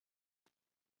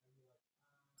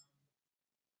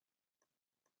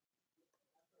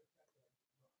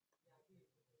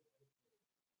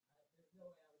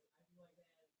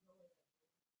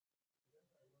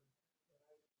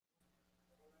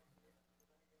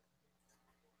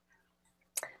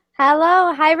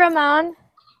Hello, hi Ramon.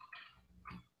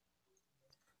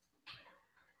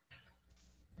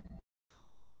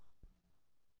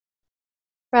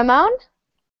 Ramon?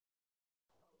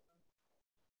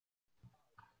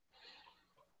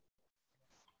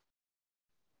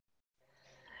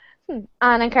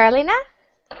 Ana Carolina?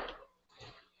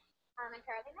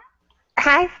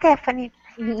 Hi, Stephanie.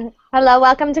 Hello,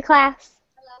 welcome to class.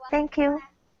 Thank you.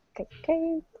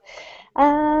 Great.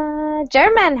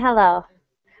 German, hello.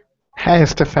 Hi,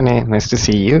 Stephanie. Nice to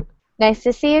see you. Nice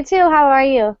to see you too. How are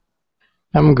you?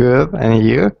 I'm good. And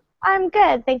you? I'm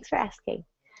good. Thanks for asking.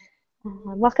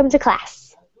 Welcome to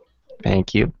class.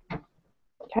 Thank you. All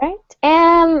right.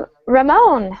 And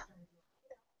Ramon.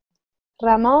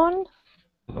 Ramon?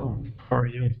 Hello, how are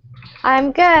you?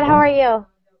 I'm good. How are you?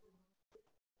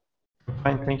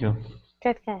 Fine, thank you.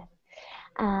 Good, good.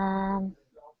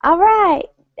 All right.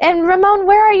 And Ramon,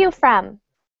 where are you from?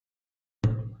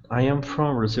 I am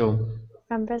from Brazil.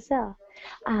 From Brazil.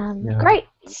 Yeah, Great.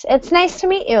 It's nice to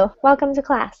meet you. Welcome to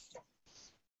class.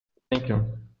 thank you.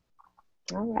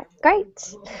 All right, great.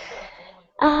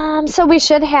 So we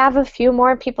should have a few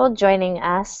more people joining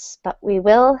us, but we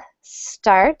will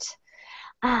start.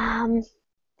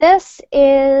 This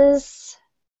is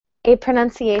a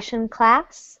pronunciation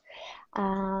class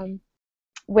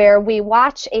where we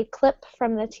watch a clip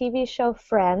from the TV show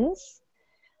Friends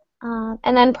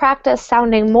and then practice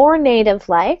sounding more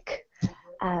native-like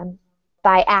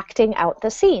by acting out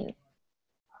the scene.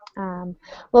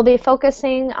 We'll be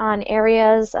focusing on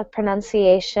areas of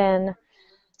pronunciation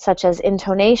such as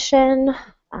intonation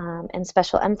and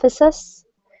special emphasis,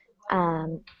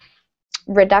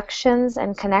 reductions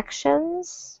and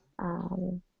connections,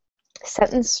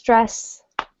 sentence stress,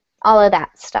 all of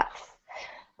that stuff,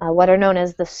 what are known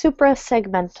as the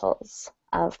suprasegmentals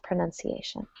of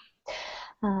pronunciation.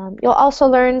 You'll also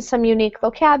learn some unique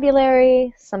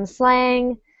vocabulary, some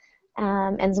slang,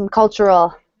 and some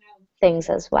cultural things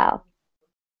as well.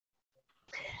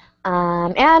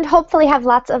 And hopefully have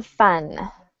lots of fun.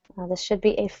 This should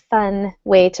be a fun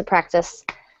way to practice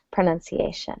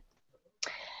pronunciation.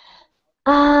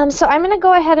 So I'm going to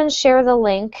go ahead and share the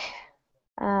link.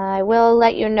 I will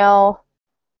let you know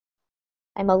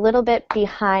I'm a little bit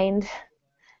behind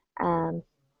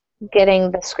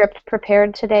getting the script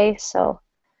prepared today, so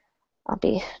I'll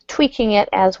be tweaking it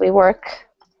as we work.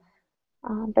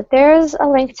 But there's a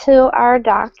link to our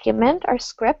document, our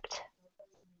script.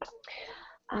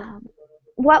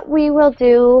 What we will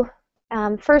do,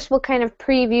 first we'll kind of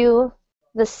preview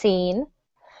the scene.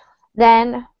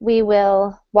 Then we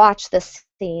will watch the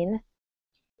scene.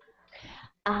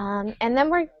 And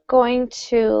then we're going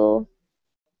to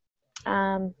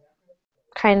kind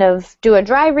of do a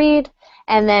dry read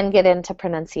and then get into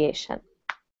pronunciation.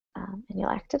 And you'll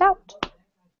act it out.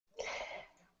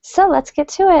 So let's get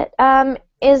to it.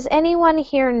 Is anyone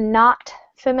here not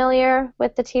familiar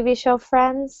with the TV show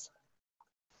Friends?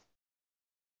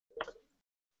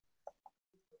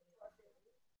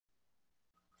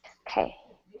 Okay.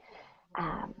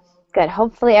 Good.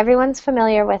 Hopefully everyone's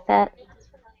familiar with it.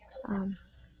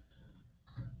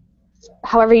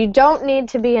 However, you don't need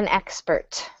to be an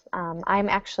expert. I'm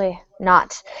actually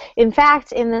not. In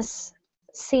fact, in this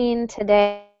scene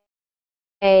today,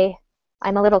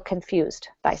 I'm a little confused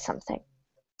by something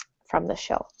from the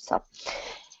show. So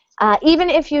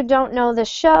even if you don't know the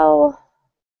show,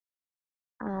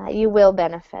 you will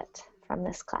benefit from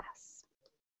this class.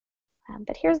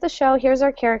 But here's the show. Here's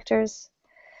our characters.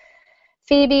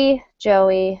 Phoebe,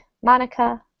 Joey,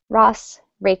 Monica, Ross,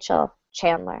 Rachel,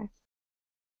 Chandler.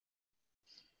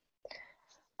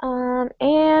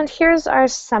 And here's our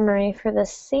summary for the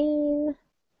scene.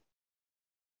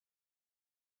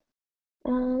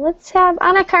 Let's have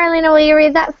Ana Carolina, will you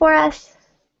read that for us?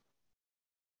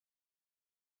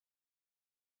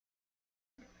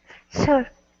 Sure.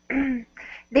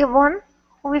 The one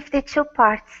with the two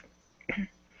parts.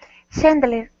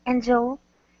 Chandler and Joe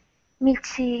meet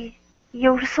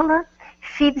Ursula,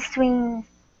 Phoebe's twin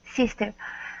sister.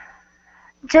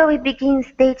 Joey begins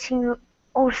dating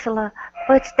Ursula,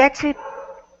 but that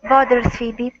bothers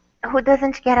Phoebe, who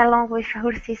doesn't get along with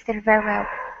her sister very well.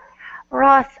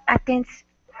 Ross attends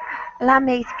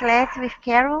LeMay's class with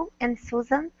Carol and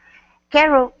Susan.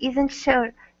 Carol isn't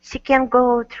sure she can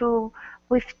go through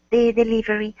with the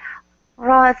delivery.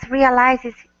 Ross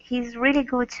realizes he's really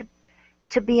good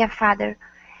to be a father.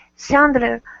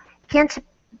 Chandler can't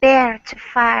bear to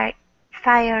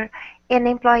fire an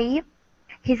employee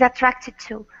he's attracted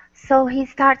to, so he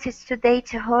starts to date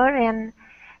her and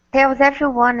tells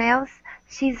everyone else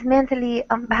she's mentally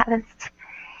unbalanced.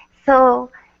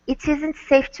 So it isn't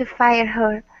safe to fire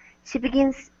her. She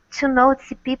begins to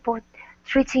notice people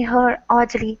treating her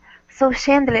oddly, so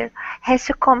Chandler has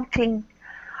to come clean.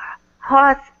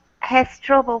 Ross has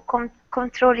trouble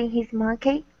controlling his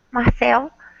monkey,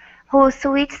 Marcel, who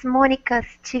switches Monica's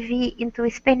TV into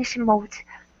Spanish mode.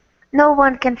 No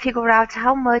one can figure out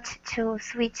how much to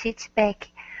switch it back.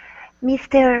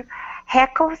 Mr.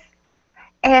 Heckles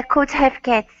could have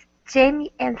cats.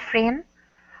 Jamie and Fran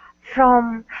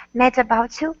from Mad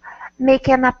About You make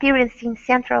an appearance in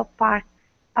Central Park.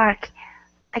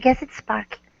 I guess it's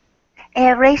Park.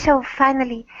 Rachel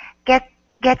finally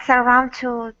gets around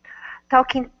to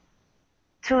talking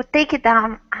to take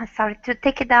down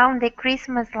the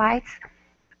Christmas lights,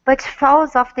 but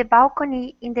falls off the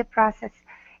balcony in the process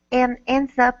and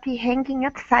ends up hanging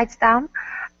upside down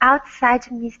outside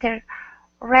Mr.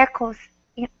 Reckles'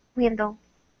 window.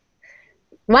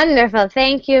 Wonderful.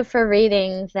 Thank you for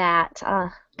reading that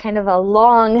kind of a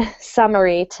long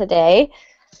summary today.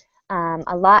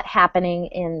 A lot happening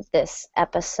in this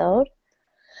episode.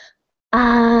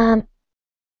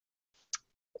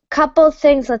 Couple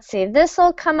things. Let's see. This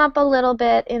will come up a little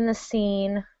bit in the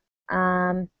scene.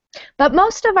 But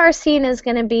most of our scene is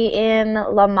going to be in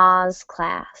Lamaze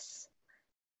class.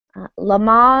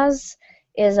 Lamaze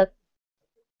is a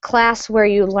class where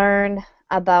you learn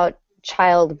about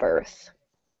childbirth.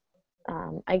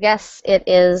 I guess it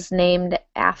is named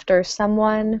after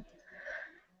someone.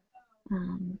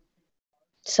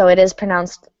 So it is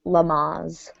pronounced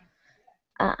Lamaze.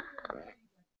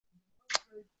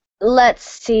 Let's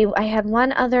see. I had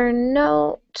one other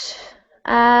note.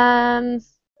 Oh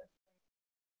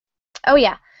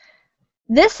yeah,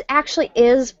 this actually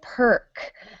is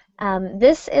Perk.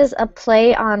 This is a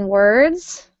play on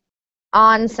words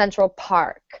on Central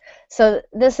Park. So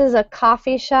this is a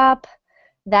coffee shop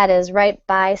that is right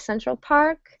by Central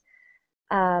Park.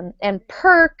 And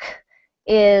Perk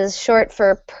is short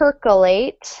for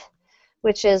percolate,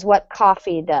 which is what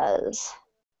coffee does.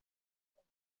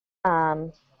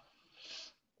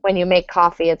 When you make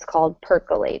coffee, it's called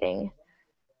percolating.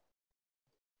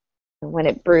 When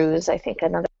it brews, I think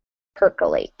another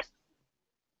percolate.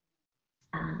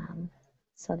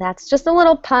 So that's just a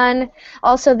little pun.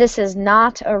 Also, this is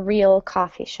not a real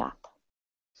coffee shop.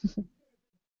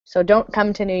 So don't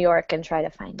come to New York and try to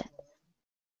find it.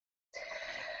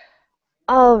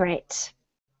 All right.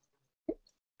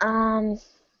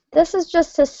 This is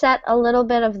just to set a little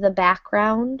bit of the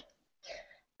background.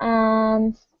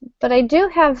 But I do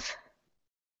have,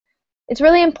 it's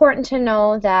really important to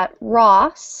know that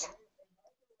Ross,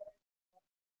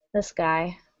 this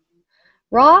guy,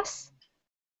 Ross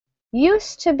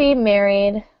used to be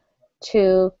married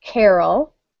to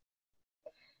Carol,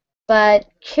 but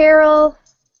Carol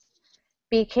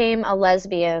became a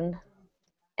lesbian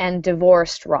and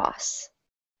divorced Ross.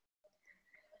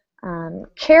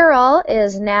 Carol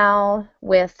is now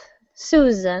with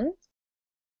Susan.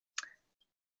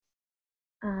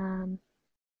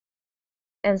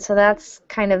 And so that's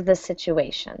kind of the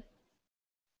situation.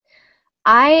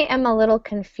 I am a little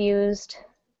confused.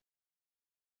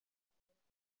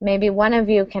 Maybe one of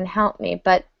you can help me,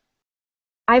 but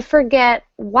I forget,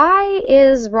 why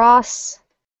is Ross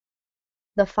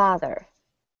the father?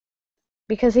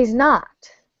 Because he's not,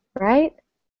 right?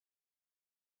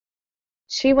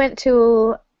 She went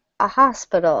to a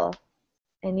hospital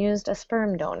and used a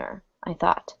sperm donor, I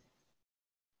thought.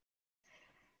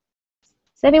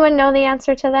 Does anyone know the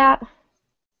answer to that?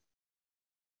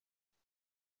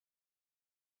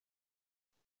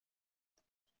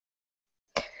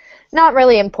 Not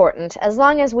really important, as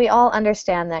long as we all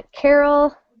understand that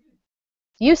Carol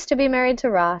used to be married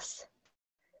to Ross.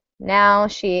 Now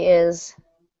she is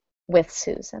with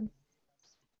Susan.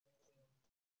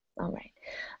 All right.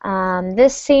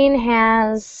 This scene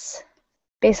has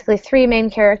basically three main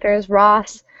characters,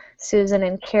 Ross, Susan,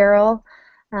 and Carol.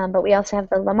 But we also have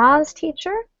the Lamaze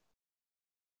teacher.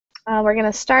 We're going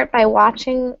to start by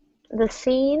watching the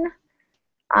scene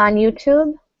on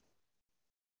YouTube.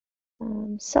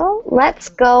 So let's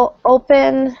go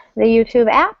open the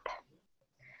YouTube app,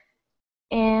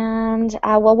 and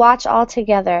we'll watch all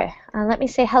together. Let me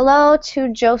say hello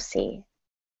to Josie.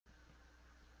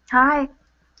 Hi.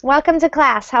 Welcome to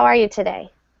class. How are you today?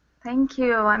 Thank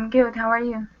you. I'm good. How are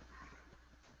you?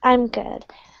 I'm good.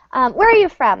 Where are you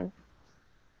from?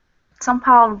 São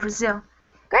Paulo, Brazil.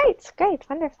 Great, great,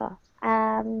 wonderful.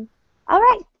 All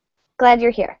right, glad you're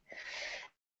here.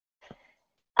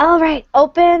 All right,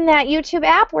 open that YouTube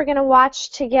app. We're going to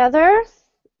watch together.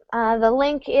 The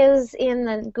link is in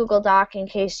the Google Doc in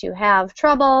case you have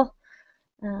trouble,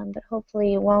 but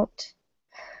hopefully you won't.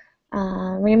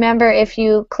 Remember, if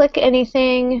you click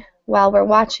anything while we're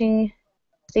watching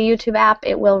the YouTube app,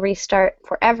 it will restart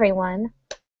for everyone.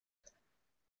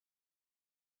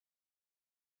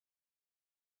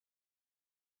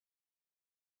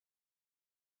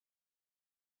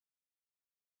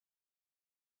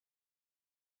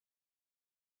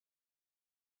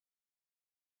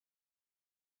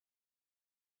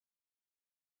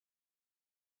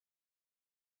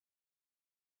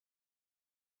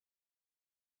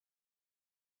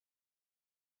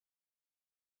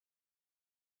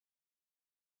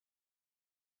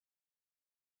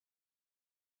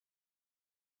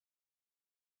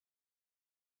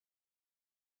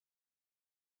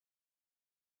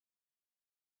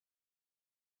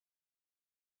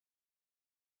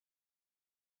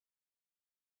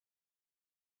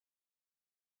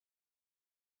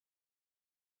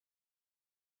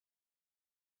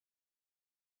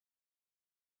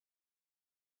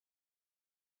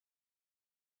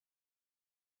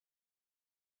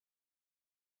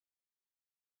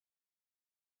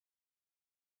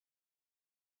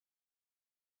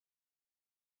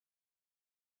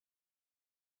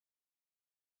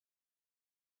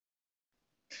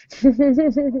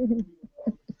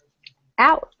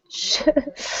 Ouch.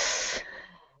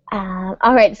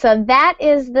 All right, so that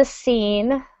is the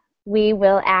scene we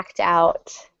will act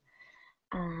out.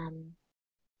 And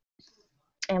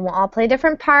we'll all play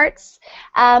different parts.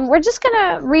 We're just going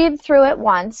to read through it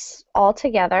once all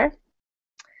together.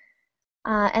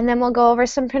 And then we'll go over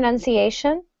some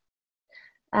pronunciation.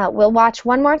 We'll watch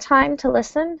one more time to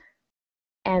listen,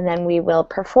 and then we will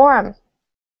perform.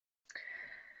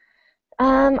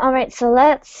 All right, so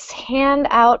let's hand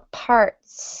out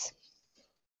parts.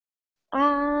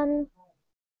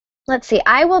 Let's see.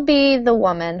 I will be the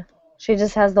woman. She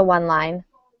just has the one line.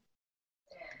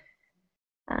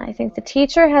 I think the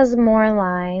teacher has more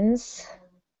lines.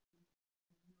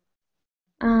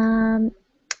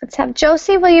 Let's have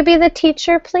Josie. Will you be the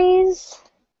teacher, please?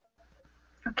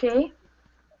 Okay.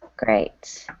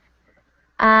 Great.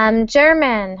 Herman,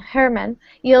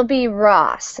 you'll be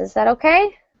Ross. Is that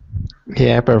okay?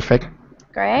 Yeah, perfect.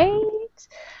 Great.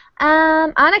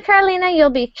 Anna Carolina, you'll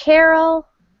be Carol.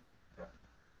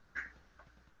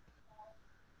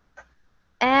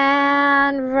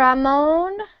 And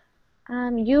Ramon,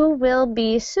 you will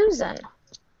be Susan.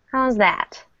 How's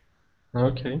that?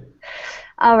 Okay.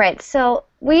 All right, so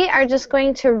we are just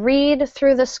going to read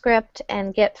through the script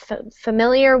and get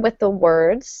familiar with the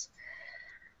words.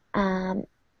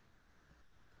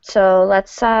 So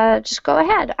let's just go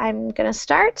ahead. I'm going to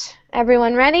start.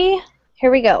 Everyone ready?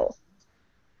 Here we go.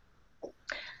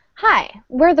 Hi,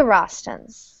 we're the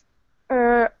Rostons.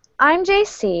 I'm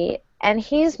JC, and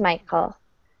he's Michael,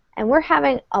 and we're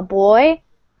having a boy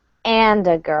and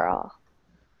a girl.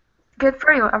 Good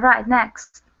for you. All right,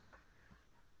 next.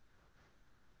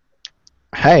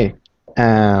 Hey,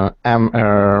 I'm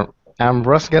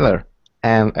Ross Geller,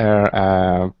 and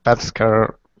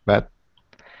but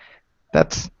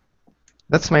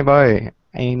that's my boy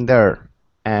in there,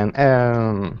 and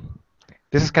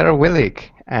this is Carol Willick,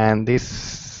 and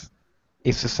this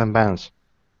is Susan Banch.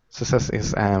 Susan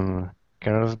is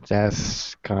Carol.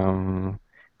 Just come.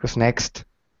 Who's next?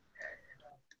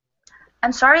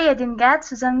 I'm sorry I didn't get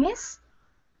Susan, miss.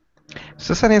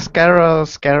 Susan is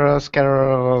Carol's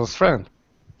friend,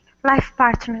 Life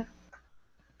partner.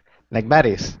 like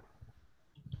buddies.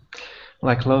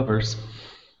 Like lovers.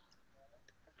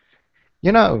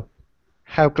 You know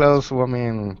how close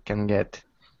women can get.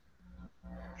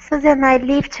 Susan and I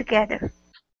live together.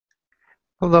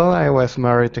 Although I was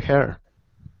married to her.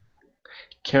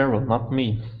 Carol, not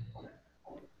me.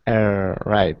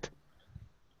 Right.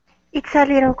 It's a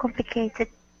little complicated.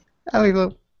 A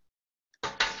little.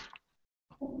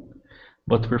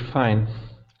 But we're fine.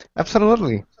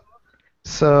 Absolutely.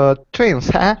 So, twins,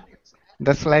 huh?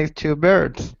 That's like two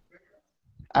birds.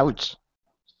 Ouch.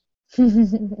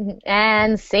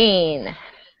 And scene.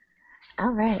 All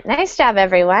right, nice job,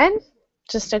 everyone.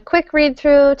 Just a quick read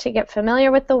through to get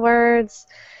familiar with the words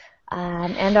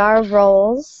and our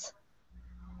roles.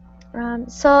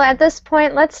 So at this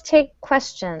point, let's take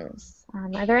questions.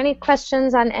 Are there any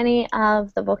questions on any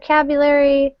of the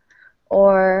vocabulary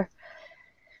or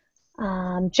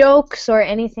jokes or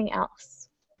anything else?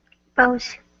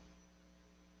 Both.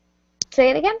 Say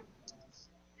it again.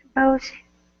 Both.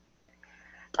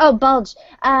 Oh, bulge.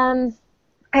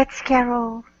 That's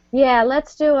Carol. Yeah,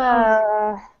 let's do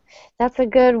a. That's a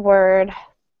good word.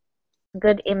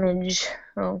 Good image.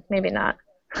 Oh, maybe not.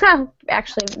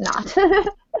 Actually, not.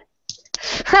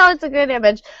 Oh, it's a good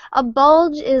image. A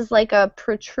bulge is like a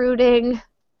protruding.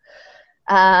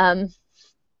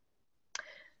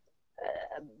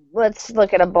 Let's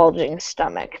look at a bulging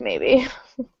stomach, maybe.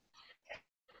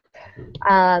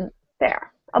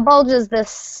 There. A bulge is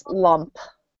this lump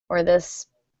or this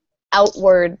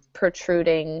outward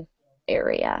protruding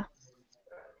area.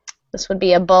 This would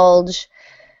be a bulge,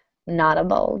 not a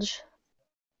bulge.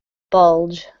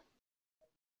 Bulge.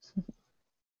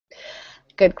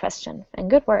 Good question and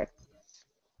good word.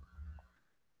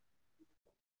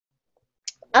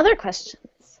 Other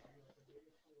questions?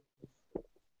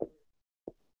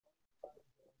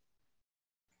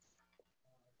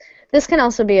 This can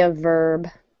also be a verb,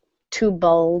 to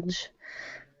bulge.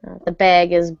 The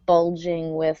bag is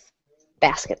bulging with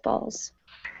basketballs.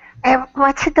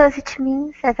 What does it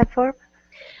mean as a verb?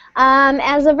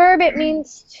 As a verb, it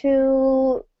means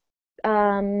to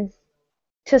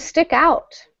stick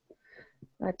out.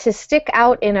 To stick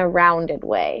out in a rounded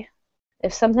way.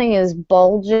 If something is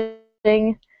bulging,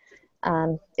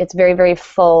 it's very, very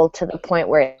full to the point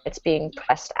where it's being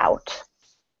pressed out.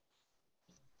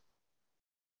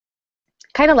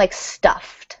 Kind of like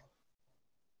stuffed.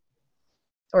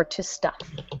 Or to stuff.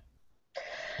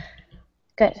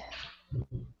 Good.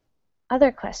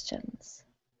 Other questions?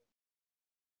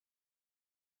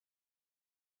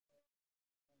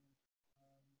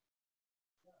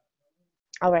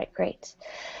 All right, great.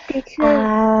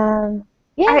 Teacher,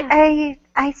 Yeah.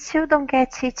 I still don't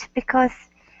get it because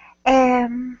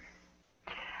um,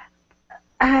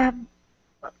 um,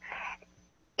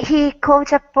 he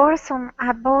called a person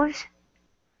a bulge,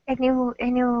 and you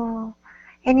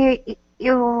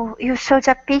showed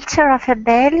a picture of a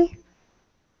belly,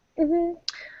 hmm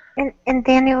and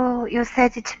then you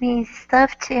said it means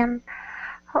stuffed. And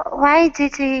why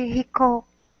did he call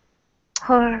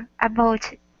her a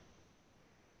bulge?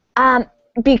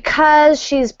 Because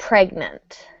she's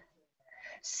pregnant.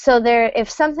 So if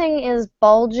something is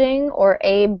bulging or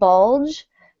a bulge,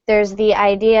 there's the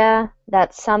idea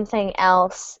that something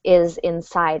else is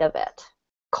inside of it,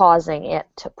 causing it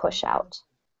to push out.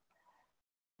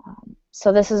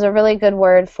 So this is a really good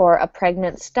word for a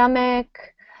pregnant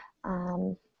stomach.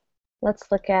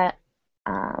 Let's look at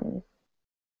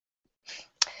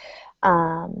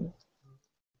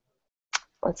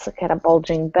let's look at a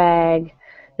bulging bag.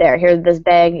 Here, this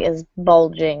bag is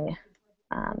bulging.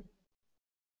 Um,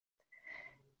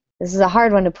 This is a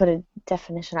hard one to put a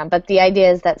definition on, but the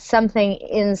idea is that something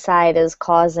inside is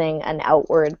causing an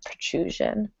outward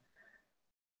protrusion.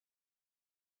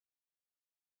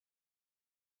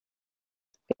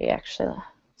 Actually,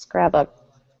 let's grab a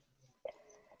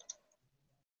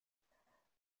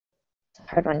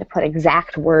hard one to put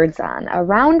exact words on. A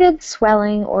rounded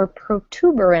swelling or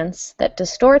protuberance that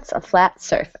distorts a flat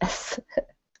surface.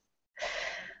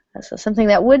 So something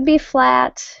that would be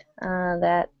flat,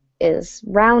 that is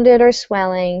rounded or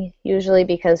swelling, usually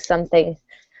because something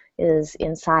is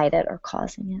inside it or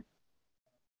causing it.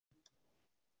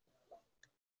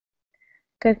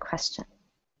 Good question.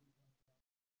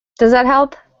 Does that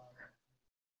help?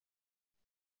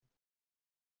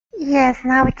 Yes,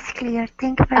 now it's clear.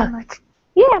 Thank you very much.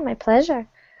 Yeah, my pleasure.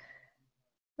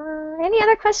 Any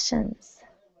other questions?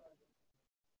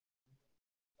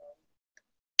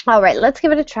 All right, let's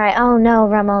give it a try. Oh no,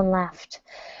 Ramon left.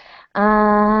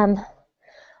 All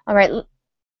right,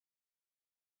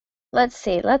 let's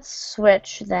see. Let's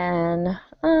switch then.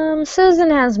 Susan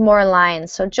has more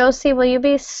lines, so Josie, will you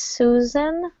be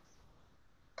Susan,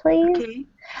 please? Okay.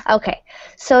 Okay,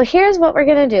 so here's what we're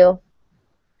gonna do.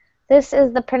 This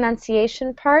is the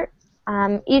pronunciation part.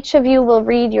 Each of you will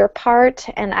read your part,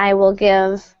 and I will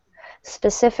give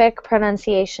specific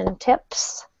pronunciation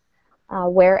tips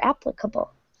where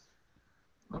applicable.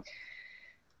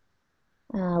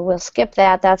 We'll skip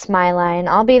that. That's my line.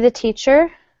 I'll be the teacher.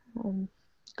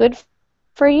 Good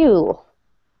for you.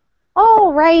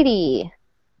 Alrighty.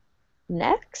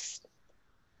 Next.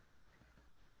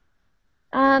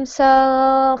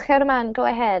 So, Germán, go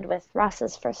ahead with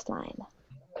Ross's first line.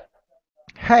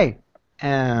 Hi,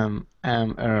 I'm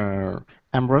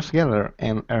Ross Geller,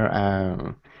 and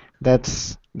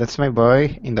that's my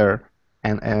boy in there,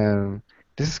 and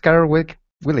this is Carol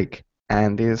Willick,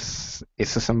 and this is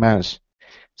Susan Banch.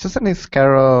 Susan is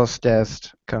Carol's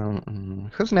just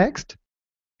who's next?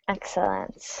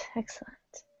 Excellent.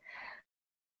 Excellent.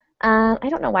 I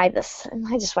don't know why this.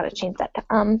 I just want to change that.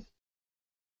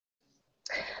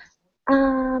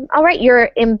 All right, your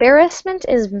embarrassment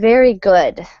is very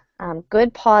good.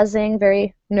 Good pausing,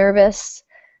 very nervous.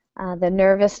 The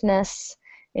nervousness,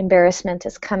 embarrassment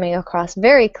is coming across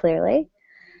very clearly.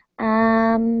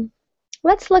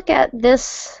 Let's look at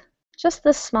this, just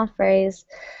this small phrase.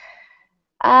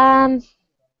 I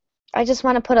just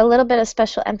want to put a little bit of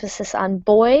special emphasis on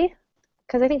boy,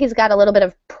 because I think he's got a little bit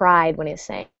of pride when he's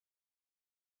saying,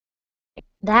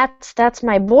 that's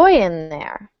my boy in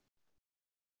there.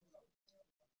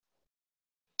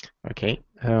 Okay,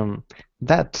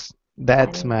 that's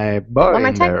my boy One more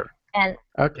in time. there. And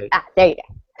Okay. there you go.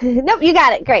 Nope, you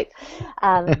got it. Great.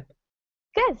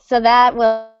 Good. So that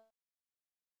will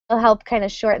help kind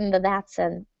of shorten the that's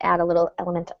and add a little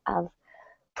element of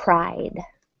pride.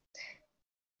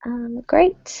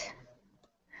 Great.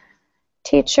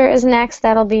 Teacher is next.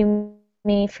 That'll be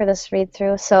me for this read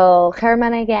through. So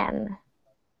Herman again.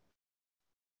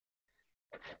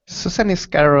 Susan is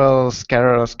Carol's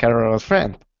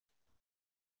friend.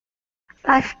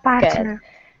 Life partner.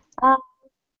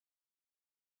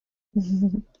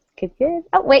 Good. Good.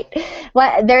 Oh wait,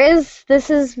 this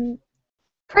is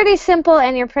pretty simple,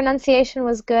 and your pronunciation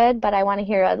was good, but I want to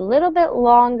hear a little bit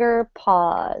longer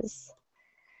pause.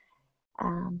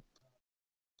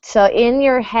 So in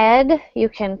your head, you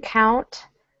can count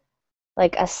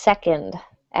like a second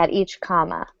at each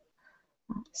comma.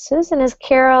 Susan is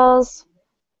Carol's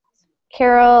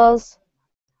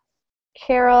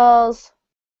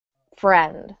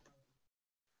friend.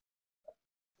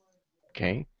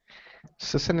 Okay.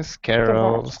 Susan is Give that a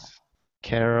try.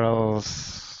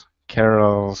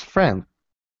 Carol's friend.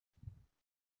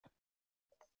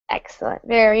 Excellent.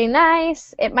 Very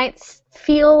nice. It might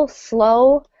feel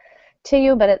slow to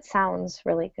you, but it sounds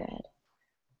really good.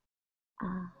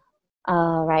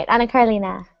 All right, Anna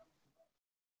Carolina.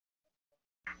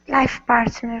 Life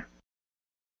partner.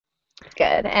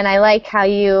 Good. And I like how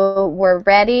you were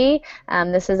ready.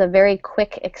 This is a very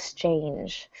quick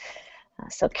exchange.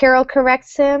 So Carol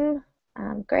corrects him.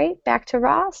 Great. Back to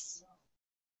Ross.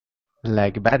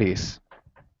 Like buddies.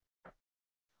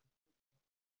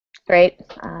 Great.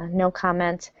 No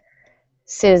comment.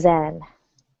 Susan.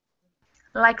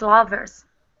 Like lovers.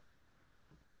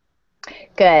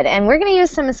 Good. And we're going to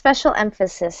use some special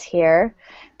emphasis here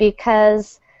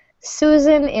because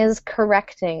Susan is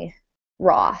correcting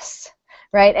Ross,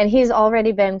 right? And he's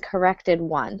already been corrected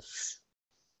once.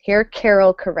 Here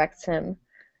Carol corrects him.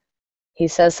 He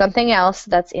says something else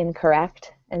that's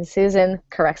incorrect, and Susan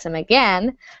corrects him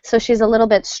again, so she's a little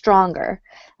bit stronger.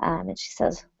 And she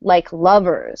says, like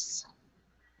lovers.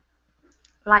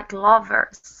 Like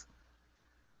lovers.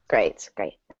 Great,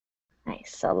 great.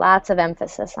 Nice. So lots of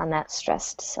emphasis on that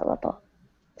stressed syllable.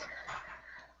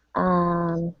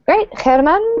 Great.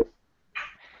 Herman?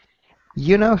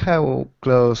 You know how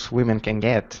close women can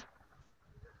get.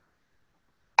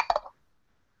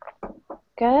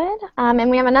 Good. And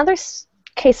we have another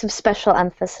case of special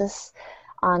emphasis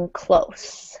on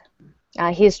close.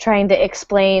 He's trying to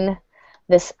explain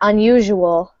this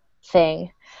unusual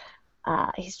thing.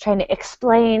 He's trying to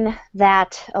explain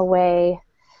that away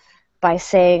by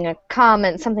saying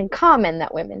something common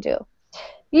that women do.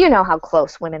 You know how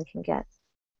close women can get.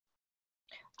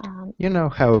 You know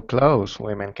how close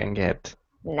women can get.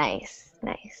 Nice,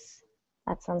 nice.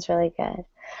 That sounds really good.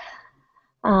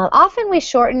 Often we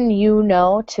shorten you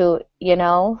know to you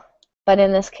know, but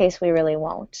in this case we really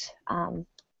won't,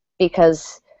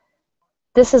 because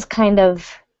this is kind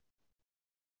of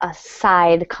a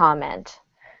side comment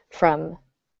from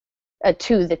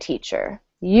to the teacher.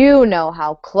 You know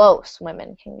how close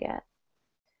women can get.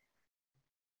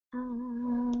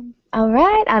 All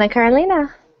right, Anna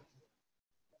Carolina.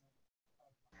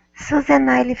 Susan and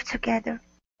I live together.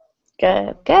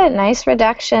 Good, good. Nice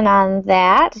reduction on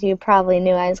that. You probably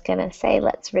knew I was going to say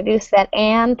let's reduce that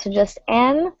and to just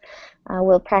N.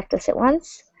 We'll practice it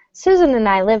once. Susan and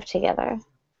I live together.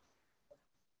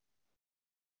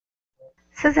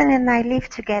 Susan and I live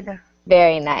together.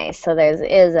 Very nice. So there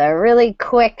is a really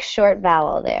quick short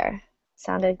vowel there.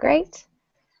 Sounded great.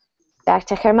 Back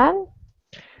to Herman.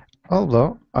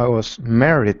 Although I was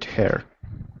married to her.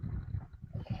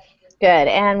 Good.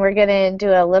 And we're going to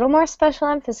do a little more special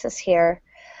emphasis here.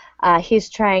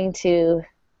 He's trying to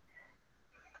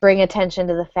bring attention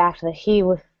to the fact that he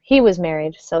was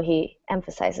married, so he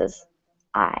emphasizes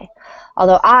I.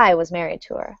 Although I was married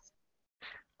to her.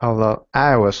 Although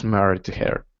I was married to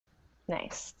her.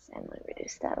 Nice. And we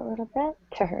reduce that a little bit.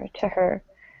 To her.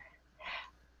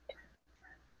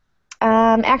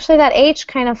 Actually, that H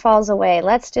kind of falls away.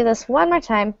 Let's do this one more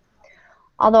time.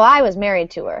 Although I was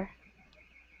married to her.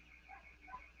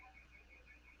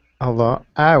 Although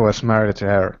I was married to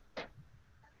her.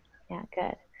 Yeah,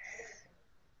 good.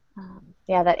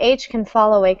 Yeah, that H can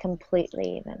fall away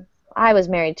completely even. I was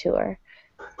married to her.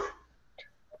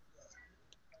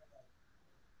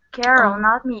 Carol,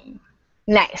 not me.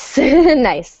 Nice.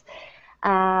 Nice.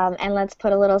 And let's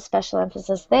put a little special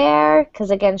emphasis there,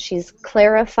 because again, she's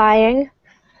clarifying.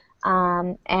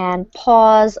 And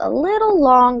pause a little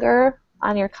longer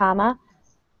on your comma.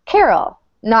 Carol,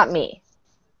 not me.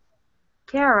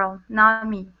 Carol, not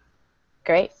me.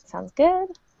 Great. Sounds good.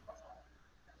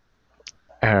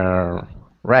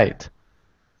 Right.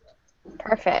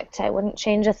 Perfect. I wouldn't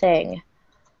change a thing.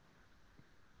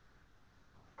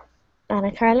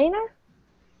 Anna Carolina?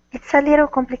 It's a little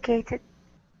complicated.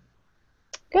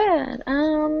 Good.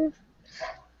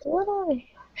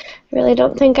 Really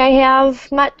don't think I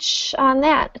have much on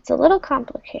that. It's a little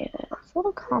complicated.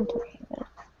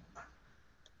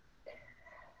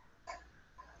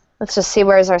 Let's just see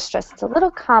where's our stress. It's a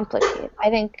little complicated. I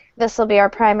think this will be our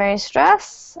primary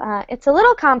stress. It's a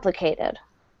little complicated.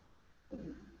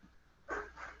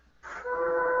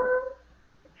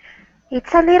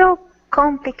 It's a little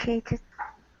complicated.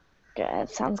 Good.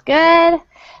 Sounds good.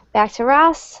 Back to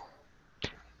Ross.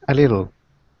 A little.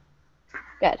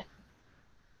 Good.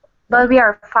 But we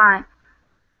are fine.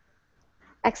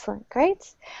 Excellent.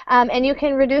 Great. And you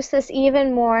can reduce this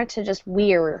even more to just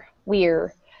we're.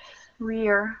 We're.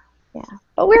 Yeah.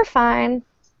 But we're fine.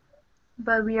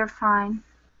 But we are fine.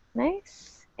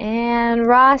 Nice. And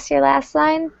Ross, your last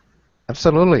line?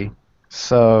 Absolutely.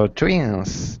 So,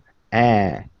 twins.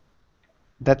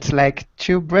 That's like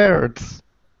two birds.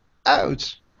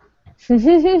 Ouch.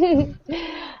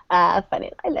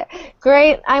 Funny line there.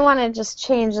 Great. I want to just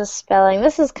change the spelling.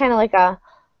 This is kind of like a...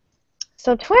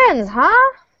 So twins,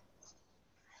 huh?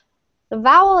 The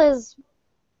vowel is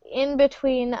in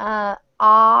between a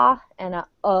ah and a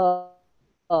uh.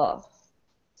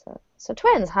 So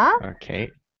twins, huh? Okay.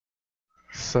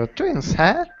 So twins,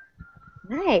 huh?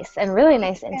 Nice, and really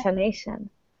nice intonation.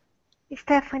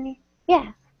 Stephanie,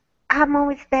 Yeah.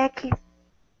 Ramon is back.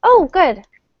 Oh, good.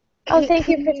 Oh, He- thank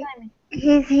you for he- timing.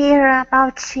 He's here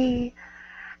about 12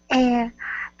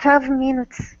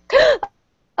 minutes.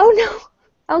 Oh, no.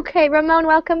 Okay, Ramon,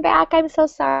 welcome back. I'm so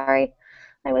sorry.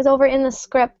 I was over in the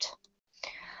script.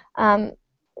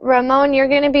 Ramon, you're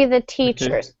going to be the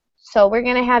teacher. Okay. So we're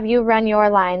going to have you run your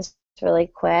lines really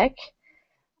quick.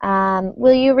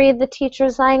 Will you read the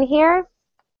teacher's line here?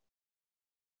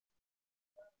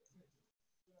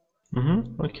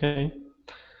 Okay.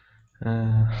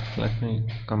 Let me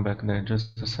come back there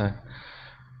just a sec.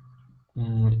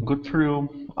 Good for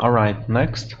you. All right,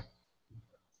 next.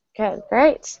 Good,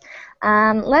 great.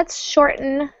 Let's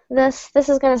shorten this. This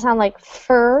is going to sound like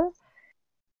fur.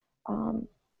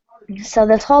 So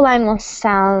this whole line will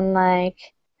sound like,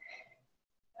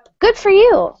 good for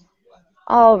you.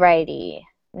 Alrighty.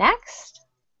 Next.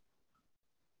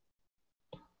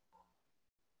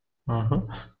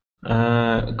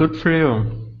 Good for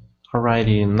you.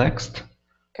 Alrighty, next.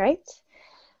 Great.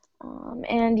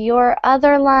 And your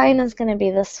other line is going to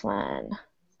be this one.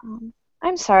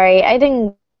 I'm sorry, I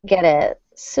didn't get it.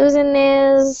 Susan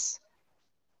is...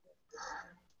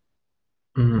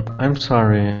 I'm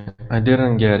sorry, I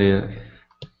didn't get it.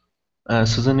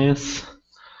 Susan is.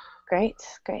 Great,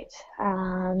 great.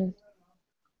 Good,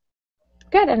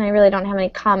 and I really don't have any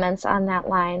comments on that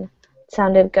line. It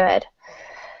sounded good.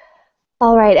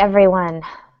 All right, everyone.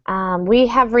 We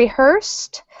have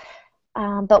rehearsed,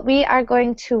 but we are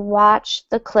going to watch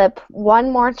the clip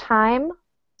one more time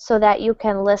so that you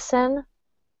can listen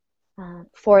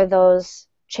for those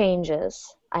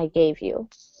changes I gave you.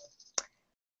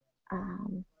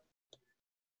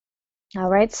 All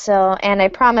right, so, and I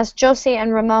promise Josie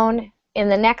and Ramon, in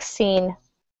the next scene,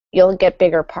 you'll get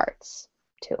bigger parts,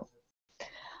 too.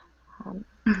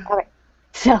 All right,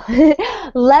 so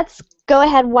let's go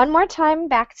ahead one more time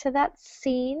back to that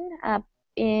scene.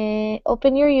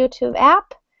 Open your YouTube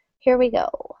app. Here we go.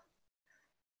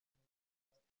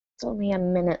 It's only a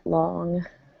minute long.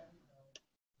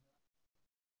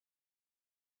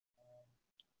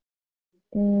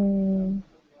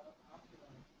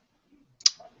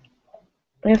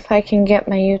 If I can get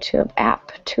my YouTube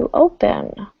app to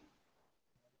open.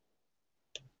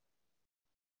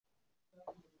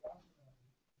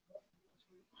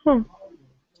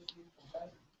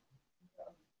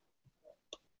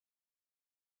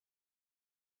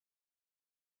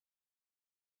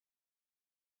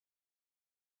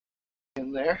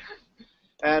 In there.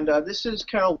 And this is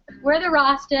Carol. We're the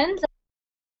Rostons.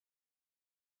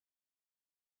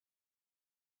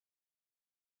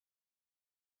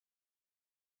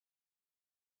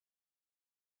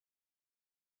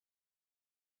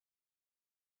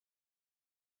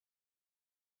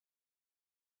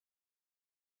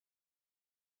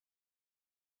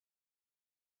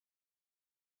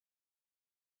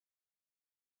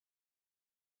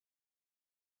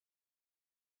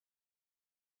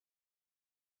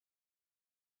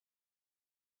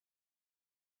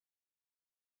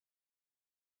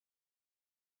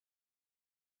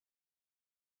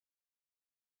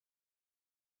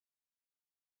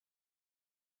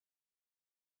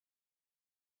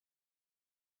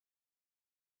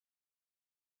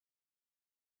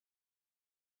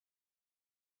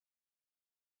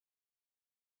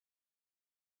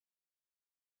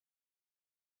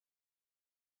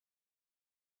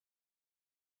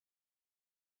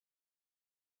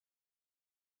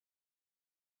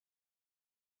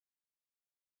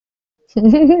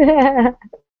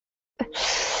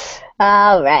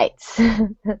 All right. I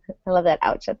love that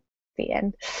ouch at the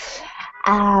end.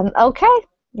 Okay,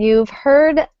 you've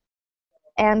heard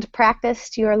and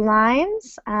practiced your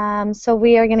lines, so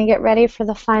we are going to get ready for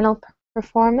the final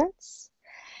performance.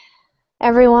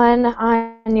 Everyone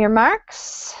on your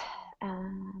marks,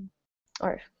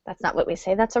 or that's not what we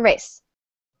say, that's a race.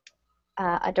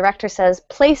 A director says,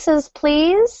 places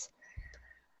please,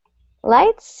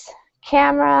 lights,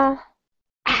 camera,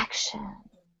 action.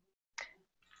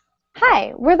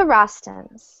 Hi, we're the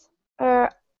Rostons.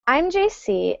 I'm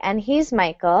JC, and he's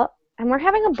Michael, and we're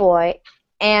having a boy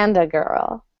and a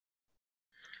girl.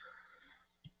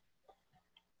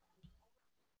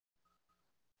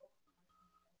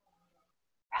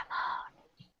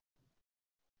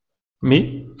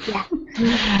 Me? Yeah.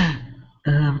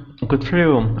 Good for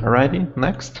you. Alrighty,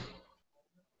 next.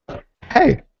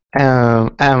 Hey, I'm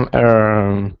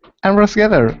Ross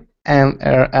Geller,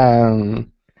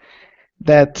 and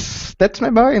that's my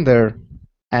boy in there,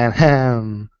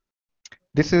 and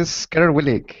this is Carol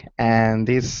Willig, and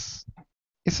this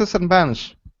is Susan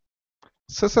Bunch.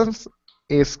 Susan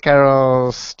is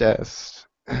Carol's just.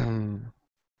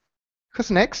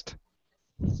 Who's next?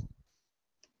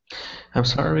 I'm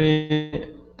sorry,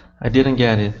 I didn't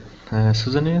get it.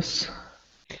 Susan is?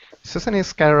 Susan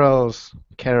is Carol's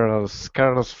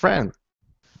friend,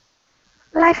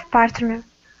 Life partner.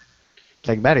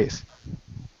 like buddies.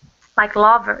 Like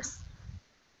lovers.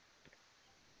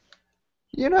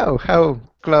 You know how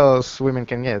close women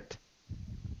can get.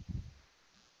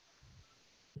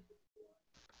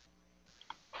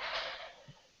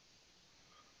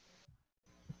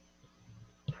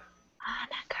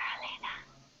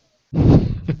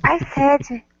 I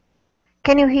said,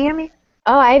 can you hear me?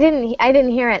 Oh, I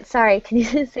didn't hear it. Sorry. Can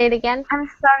you say it again? I'm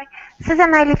sorry. Susan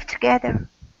and I live together.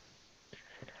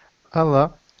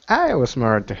 Hello, I was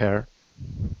married to her.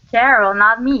 Carol,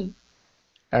 not me.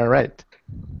 All right,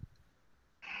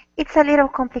 It's a little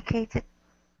complicated.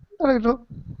 a little,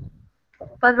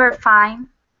 But we're fine.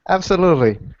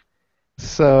 absolutely.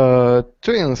 So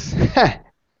twins,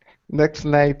 next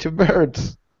like two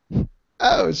birds.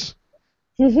 Ouch.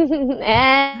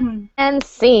 and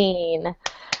scene.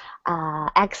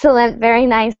 Excellent. Very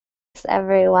nice,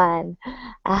 everyone.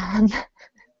 Um,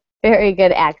 very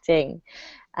good acting.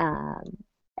 Um,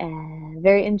 and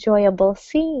very enjoyable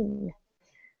scene.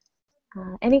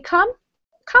 Any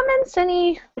comments?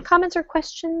 Any comments or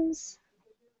questions?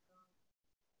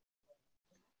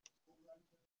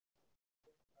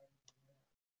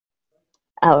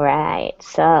 All right,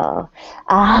 so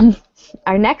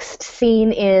our next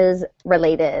scene is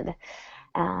related,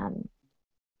 and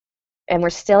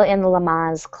we're still in the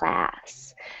Lamaze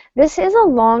class. This is a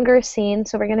longer scene,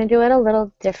 so we're going to do it a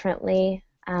little differently,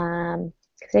 because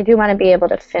I do want to be able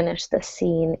to finish the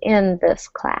scene in this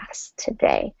class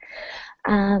today.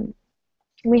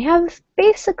 We have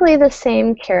basically the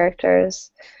same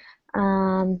characters.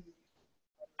 Oh,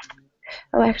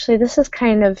 actually, this is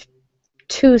kind of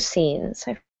two scenes.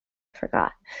 I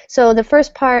forgot. So the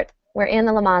first part, we're in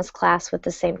the Lamaze class with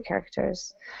the same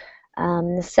characters.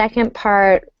 The second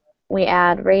part, we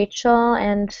add Rachel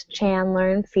and Chandler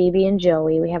and Phoebe and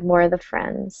Joey. We have more of the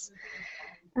friends.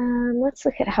 Let's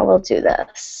look at how we'll do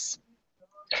this.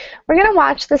 We're going to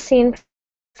watch the scene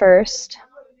first,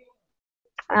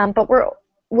 but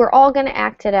we're all going to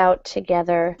act it out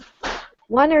together.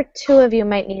 One or two of you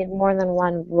might need more than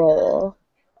one role.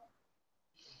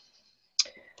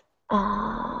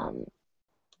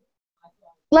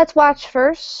 Let's watch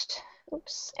first.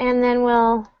 Oops, and then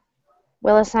we'll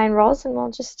assign roles and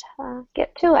we'll just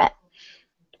get to it.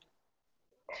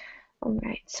 All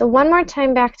right. So one more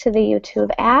time back to the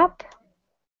YouTube app.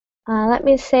 Let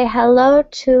me say hello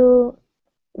to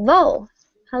Vo.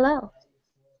 Hello.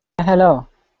 Hello.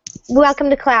 Welcome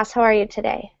to class. How are you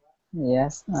today?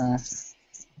 Yes.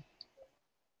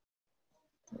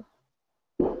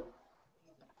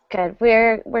 Good.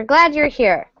 We're glad you're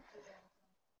here.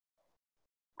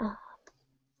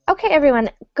 Okay, everyone,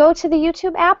 go to the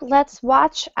YouTube app. Let's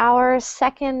watch our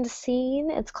second scene.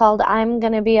 It's called I'm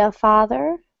Gonna Be a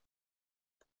Father.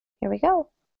 Here we go.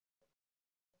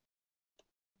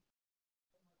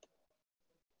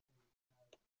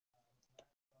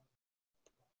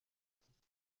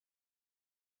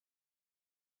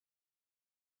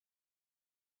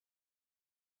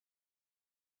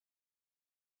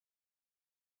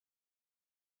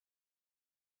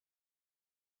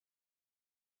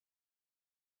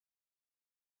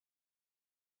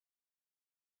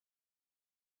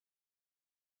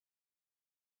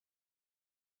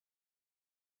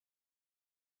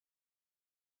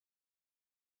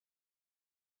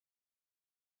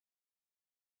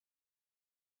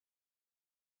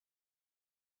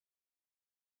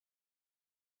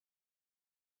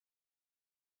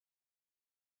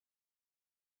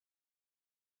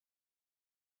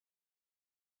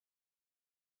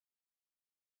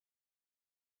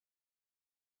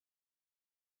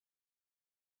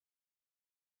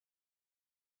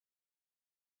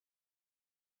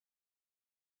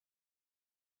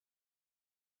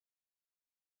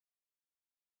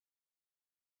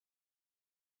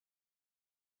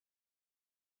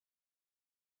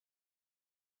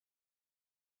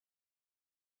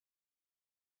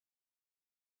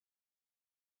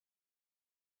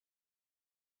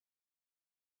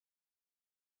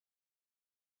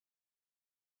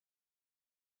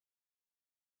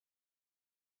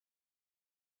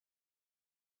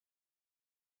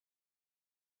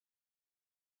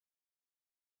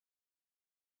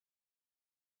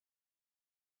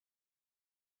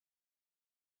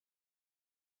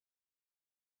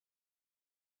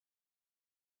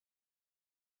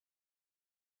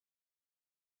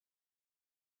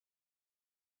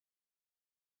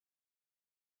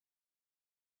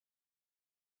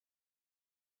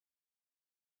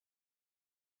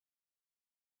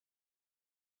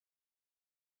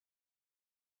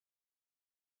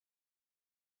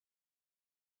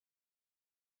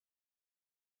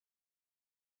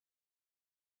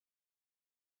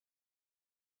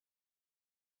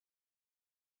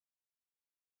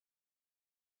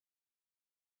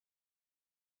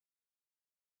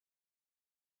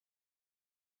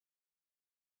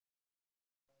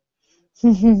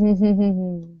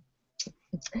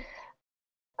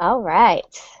 All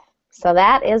right. So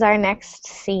that is our next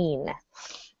scene.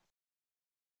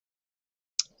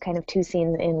 Kind of two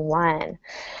scenes in one.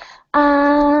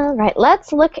 Right,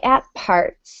 let's look at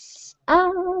parts.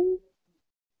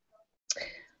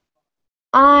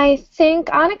 I think,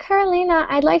 Anna Carolina,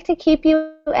 I'd like to keep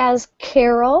you as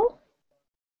Carol,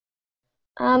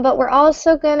 but we're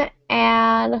also going to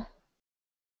add,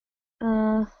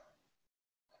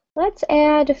 let's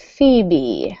add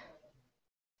Phoebe.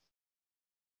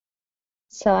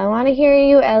 So I want to hear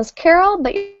you as Carol,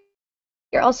 but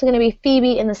you're also going to be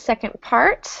Phoebe in the second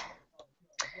part.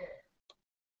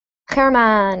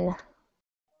 Herman.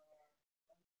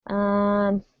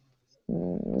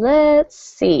 Let's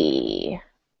see.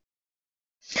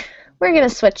 We're going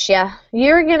to switch you.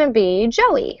 You're going to be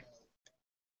Joey.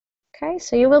 Okay,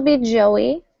 so you will be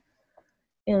Joey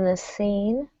in this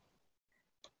scene.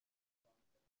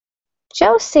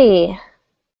 Josie,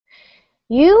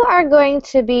 you are going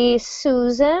to be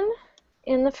Susan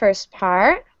in the first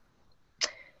part,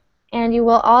 and you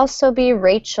will also be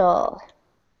Rachel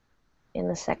in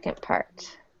the second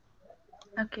part.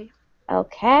 Okay.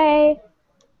 Okay.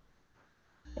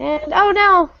 And, oh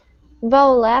no,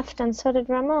 Bo left, and so did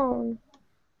Ramon.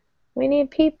 We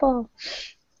need people.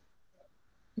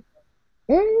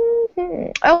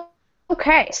 Oh,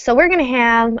 okay, so we're going to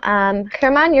have,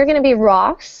 Herman, you're going to be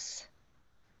Ross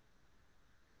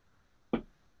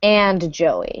and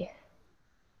Joey.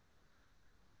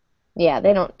 Yeah,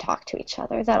 they don't talk to each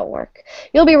other. That'll work.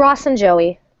 You'll be Ross and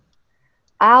Joey.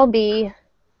 I'll be...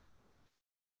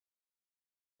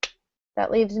 That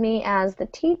leaves me as the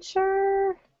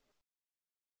teacher.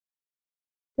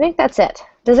 I think that's it.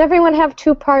 Does everyone have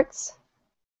two parts?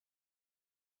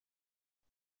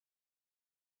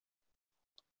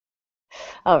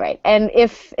 All right, and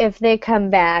if they come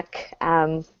back,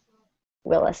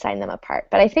 we'll assign them a part.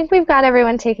 But I think we've got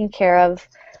everyone taken care of.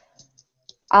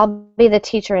 I'll be the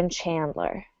teacher and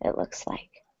Chandler, it looks like.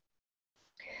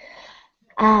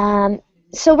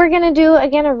 So we're going to do,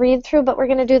 again, a read-through, but we're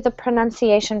going to do the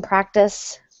pronunciation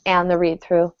practice and the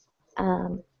read-through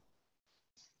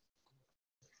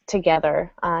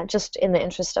together, just in the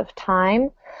interest of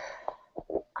time.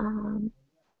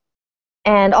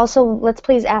 And also, let's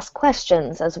please ask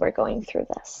questions as we're going through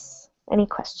this. Any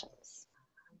questions?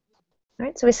 All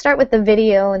right, so we start with the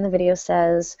video, and the video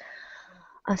says,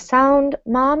 "A sound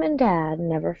Mom and Dad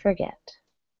never forget.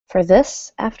 For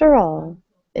this, after all,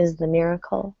 is the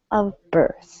miracle of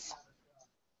birth."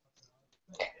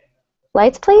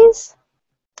 Lights, please.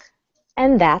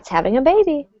 And that's having a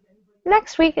baby.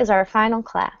 Next week is our final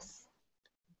class.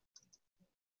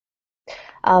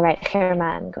 All right,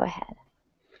 Herman, go ahead.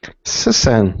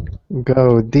 Susan,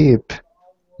 go deep.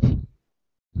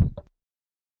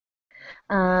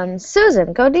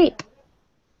 Susan, go deep.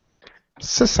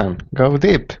 Susan, go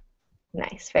deep.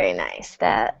 Nice, very nice.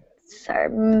 That's our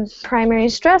primary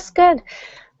stress. Good.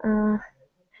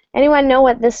 Anyone know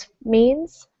what this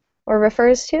means or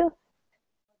refers to?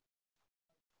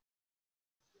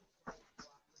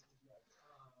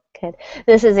 Good.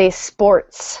 This is a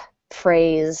sports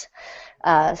phrase,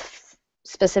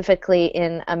 specifically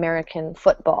in American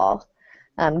football.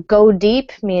 Go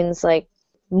deep means like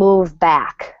move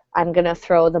back. I'm going to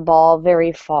throw the ball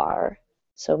very far.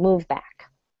 So move back.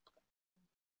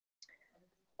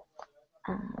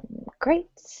 Great.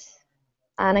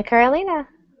 Anna Carolina.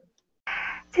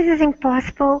 This is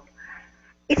impossible.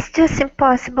 It's just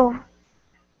impossible.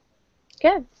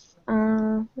 Good.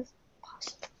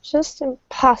 Just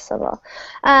impossible.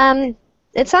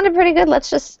 It sounded pretty good. Let's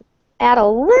just add a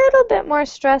little bit more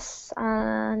stress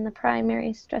on the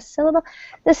primary stress syllable.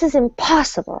 This is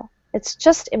impossible. It's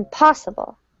just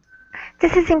impossible.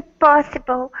 This is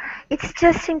impossible. It's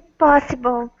just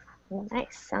impossible.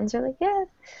 Nice. Sounds really good.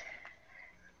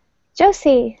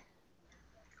 Josie.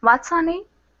 What's honey?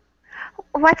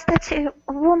 What's that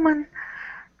woman?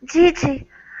 Gigi,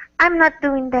 I'm not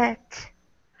doing that.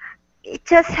 It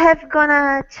just have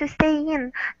gonna to stay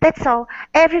in. That's all.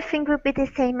 Everything will be the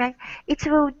same. It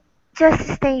will just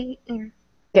stay in.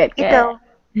 Good, good. It'll.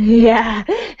 Yeah.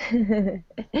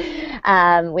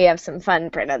 We have some fun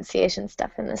pronunciation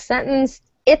stuff in this sentence.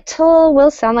 It'll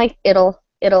will sound like it'll.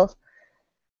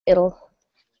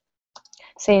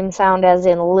 Same sound as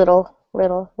in little.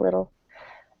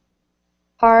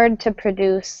 Hard to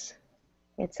produce.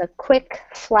 It's a quick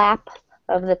flap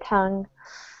of the tongue.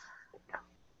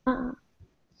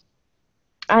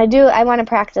 I want to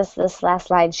practice this last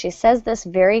line. She says this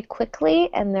very quickly,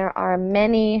 and there are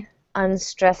many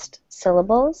unstressed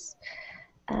syllables.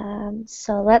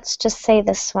 So let's just say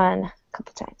this one a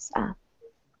couple times.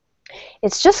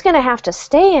 It's just going to have to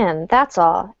stay in, that's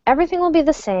all. Everything will be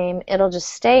the same. It'll just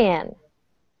stay in.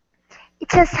 It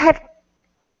just have.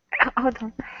 Hold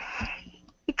on.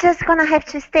 It's just gonna have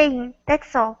to stay in.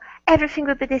 That's all. Everything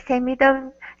will be the same.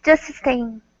 It'll just stay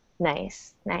in.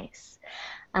 Nice, nice.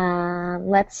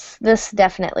 This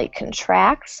definitely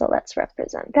contracts, so let's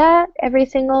represent that.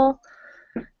 Everything will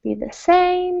be the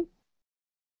same.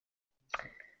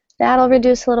 That'll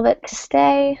reduce a little bit to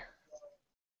stay.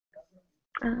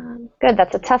 Good,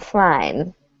 that's a tough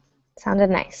line. Sounded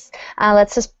nice.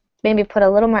 Let's just maybe put a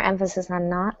little more emphasis on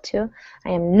not too. I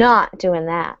am not doing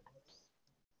that.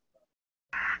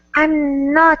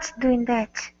 I'm not doing that.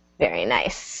 Very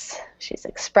nice. She's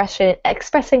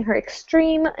expressing her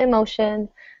extreme emotion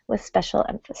with special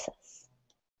emphasis.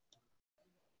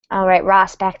 All right,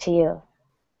 Ross, back to you.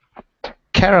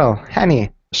 Carol,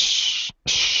 honey, shh,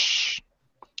 shh.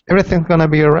 Everything's gonna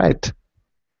be alright.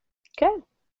 Good.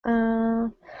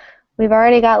 We've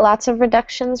already got lots of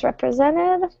reductions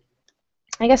represented.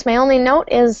 I guess my only note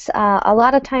is a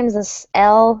lot of times this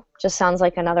L just sounds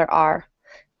like another R.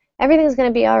 Everything's going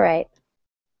to be all right.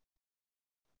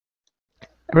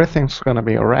 Everything's gonna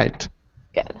be alright.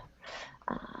 Good.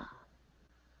 All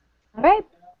right,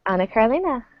 Anna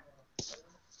Carolina.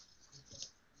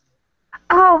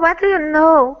 Oh, what do you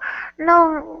know?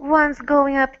 No one's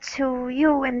going up to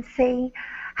you and saying,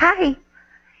 "Hi,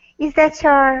 is that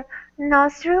your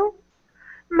nostril?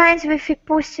 Mind if we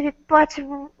push the pot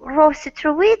roast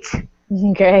through it?"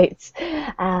 Great.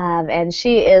 And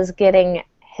she is getting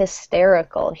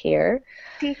hysterical here.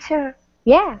 Teacher,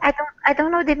 Yeah. I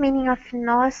don't know the meaning of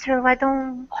nostril. I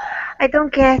don't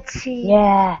get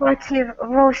Yeah. what you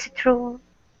roast through.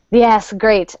 Yes,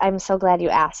 great. I'm so glad you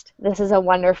asked. This is a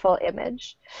wonderful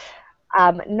image.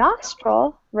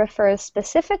 Nostril refers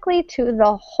specifically to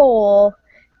the hole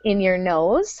in your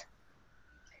nose.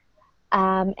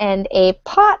 And a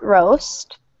pot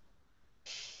roast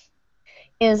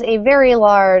is a very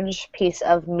large piece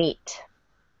of meat.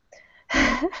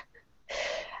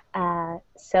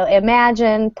 So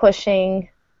imagine pushing,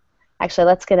 actually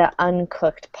let's get an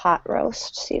uncooked pot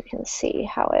roast so you can see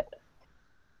how it,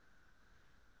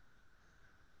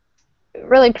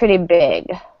 really pretty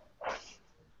big.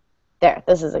 There,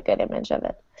 this is a good image of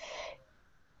it.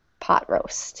 Pot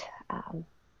roast.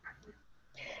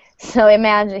 So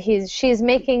imagine she's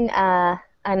making an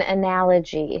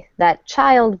analogy that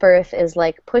childbirth is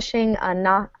like pushing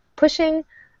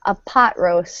a pot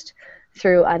roast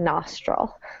through a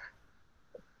nostril.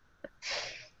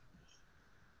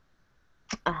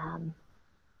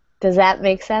 Does that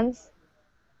make sense?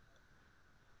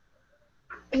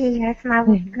 Yes, now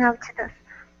it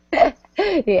does.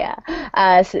 Yeah.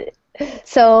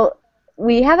 So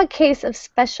we have a case of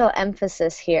special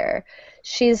emphasis here.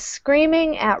 She's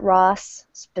screaming at Ross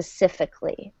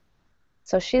specifically.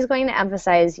 So she's going to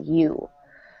emphasize you.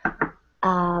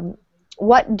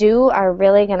 What do are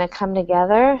really going to come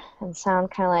together and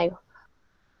sound kind of like,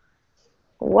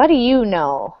 what do you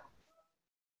know?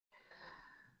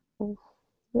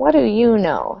 What do you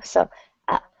know? So,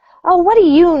 oh, what do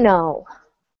you know?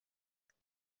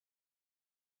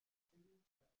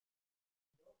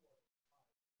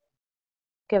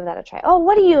 Give that a try. Oh,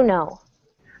 what do you know?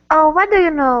 Oh, what do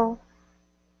you know?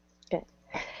 Good.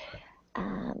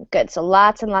 Good. So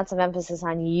lots and lots of emphasis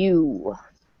on you.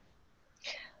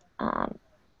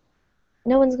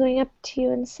 No one's going up to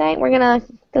you and saying,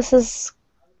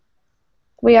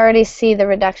 we already see the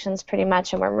reductions pretty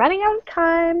much, and we're running out of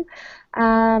time.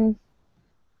 So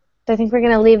I think we're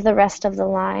going to leave the rest of the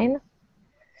line.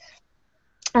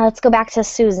 Let's go back to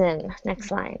Susan. Next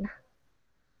line.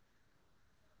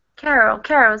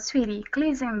 Carol, sweetie,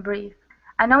 please and breathe.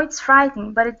 I know it's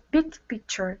frightening, but it's big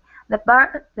picture. The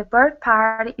birth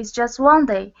party is just one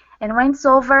day, and when it's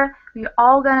over, we're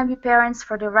all gonna be parents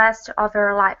for the rest of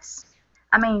our lives.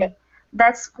 I mean,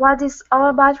 that's what it's all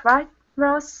about, right,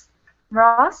 Ross?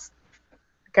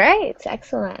 Great,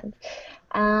 excellent.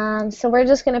 So we're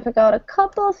just going to pick out a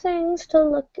couple things to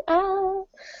look at.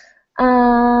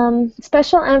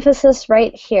 Special emphasis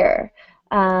right here.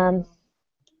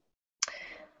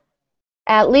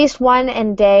 At least one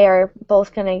and day are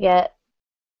both going to get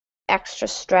extra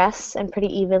stress and pretty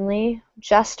evenly.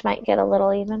 Just might get a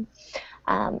little even.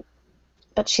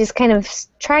 But she's kind of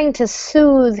trying to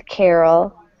soothe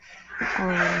Carol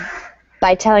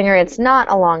by telling her it's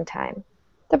not a long time.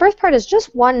 The birth part is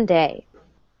just one day.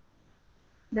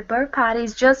 The birth party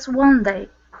is just one day.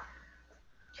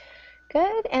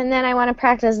 Good. And then I want to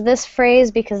practice this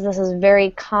phrase because this is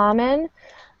very common.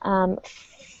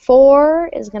 For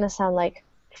is going to sound like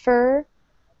fur.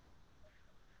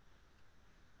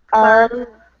 Of.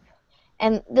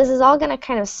 And this is all going to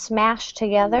kind of smash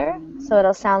together, so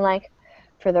it'll sound like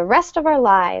for the rest of our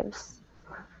lives.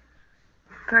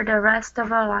 For the rest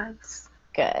of our lives.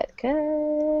 Good,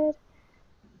 good.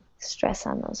 Stress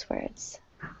on those words.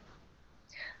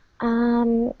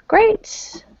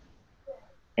 Great.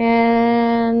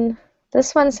 And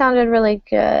this one sounded really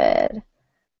good.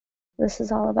 This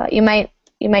is all about, you might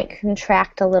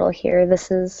contract a little here.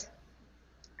 This is,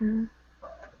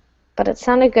 but it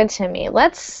sounded good to me.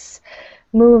 Let's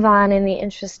move on in the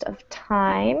interest of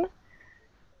time.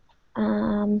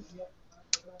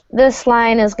 This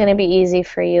line is going to be easy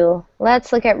for you.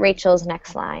 Let's look at Rachel's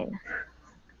next line.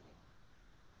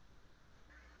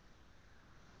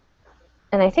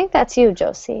 And I think that's you,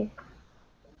 Josie.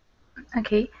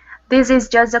 Okay. This is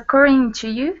just occurring to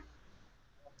you.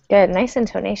 Good. Nice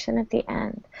intonation at the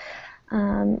end.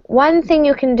 One thing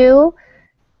you can do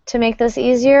to make this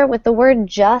easier, with the word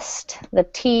just, the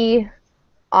T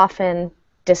often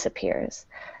disappears.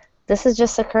 This is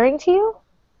just occurring to you?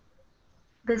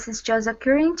 This is just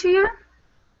occurring to you?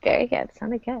 Very good.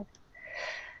 Sounded good.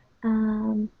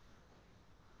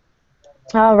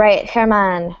 All right,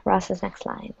 Herman, Ross's next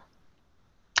line.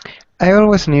 I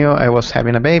always knew I was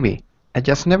having a baby. I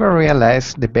just never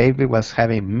realized the baby was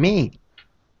having me.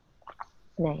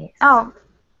 Nice. Oh,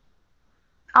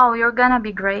 you're gonna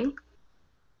be great.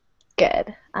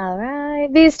 Good. All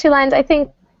right. These two lines, I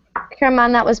think,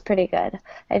 Herman, that was pretty good.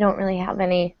 I don't really have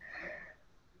any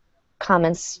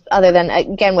comments other than,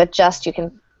 again, with just, you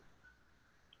can,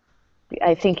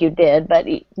 I think you did, but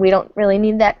we don't really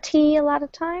need that T a lot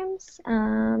of times.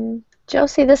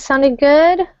 Josie, this sounded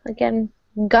good. Again,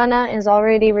 gonna is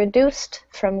already reduced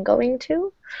from going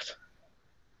to.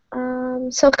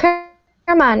 So,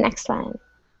 Herman, next line.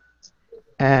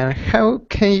 And how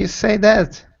can you say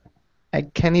that? I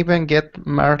can't even get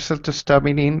Marcel to stop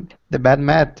eating the bad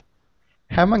math.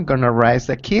 How am I gonna raise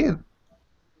the kid?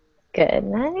 Good,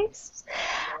 nice.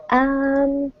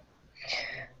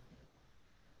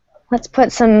 Let's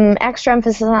put some extra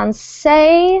emphasis on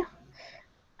say.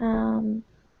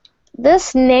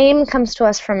 This name comes to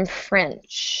us from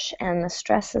French, and the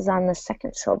stress is on the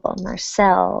second syllable,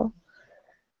 Marcel.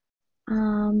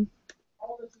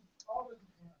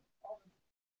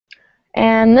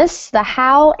 And this, the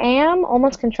how am,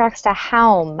 almost contracts to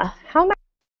haum. How am I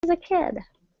as a kid?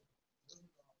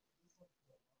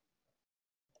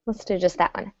 Let's do just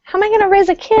that one. How am I going to raise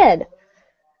a kid?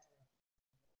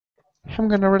 I'm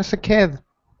gonna raise a kid.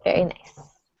 Very nice.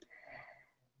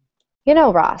 You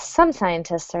know, Ross, some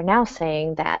scientists are now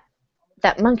saying that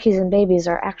monkeys and babies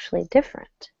are actually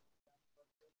different.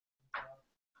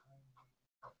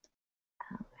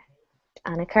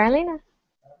 Anna Carolina.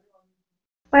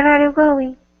 Where are you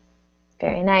going?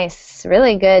 Very nice.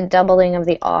 Really good doubling of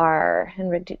the R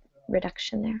and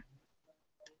reduction there.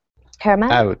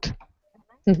 Herman? Out.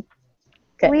 Good.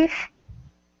 With?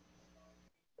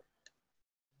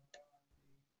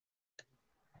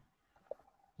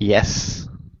 Yes.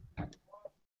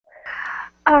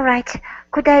 All right.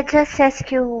 Could I just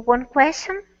ask you one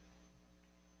question?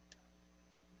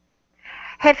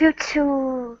 Have you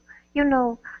two,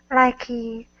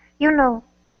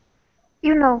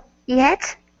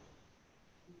 yet?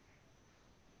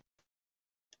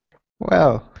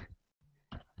 Well,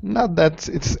 not that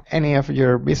it's any of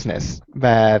your business,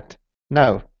 but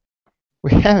no,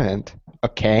 we haven't,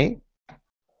 okay?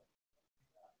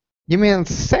 You mean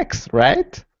sex,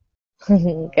 right?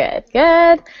 Good,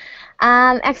 good.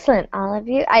 Excellent, all of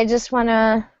you. I just want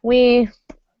to,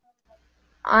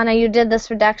 Anna, you did this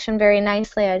reduction very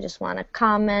nicely. I just want to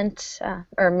comment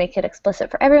or make it explicit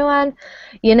for everyone.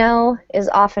 You know is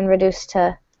often reduced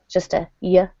to just a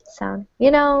y sound.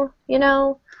 You know.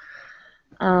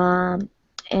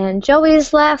 And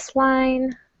Joey's last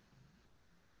line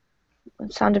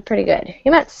sounded pretty good.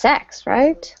 You meant sex,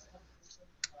 right?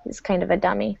 He's kind of a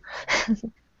dummy.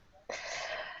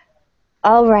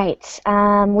 All right,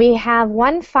 we have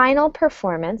one final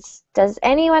performance. Does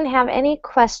anyone have any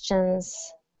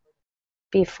questions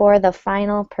before the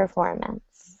final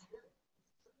performance?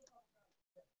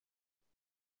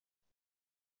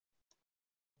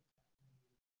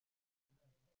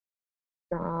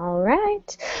 All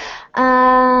right.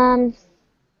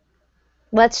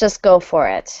 Let's just go for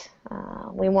it.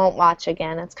 We won't watch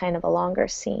again. It's kind of a longer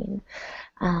scene.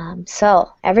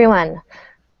 So, everyone,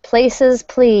 places,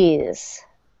 please.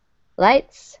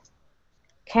 Lights,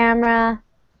 camera,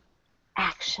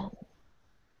 action.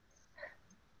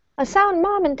 A sound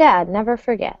Mom and Dad never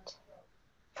forget.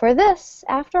 For this,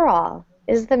 after all,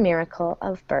 is the miracle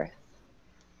of birth.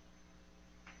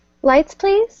 Lights,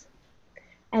 please.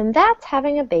 And that's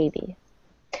having a baby.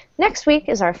 Next week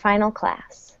is our final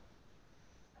class.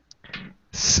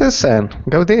 Susan,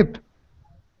 go deep.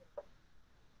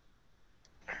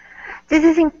 This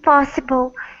is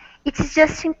impossible. It's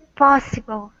just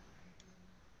impossible.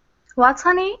 What,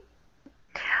 honey?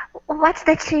 What's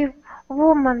that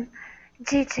woman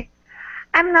did?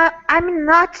 I'm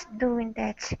not doing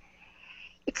that.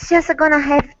 It's just gonna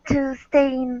have to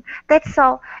stay in. That's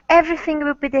all. Everything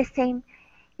will be the same.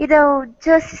 It'll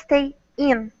just stay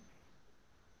in.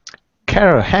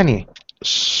 Carol, honey.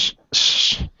 Shh,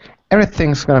 shh.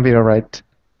 Everything's gonna be alright.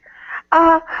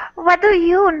 Oh, what do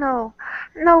you know?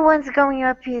 No one's going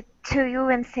up to you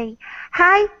and say,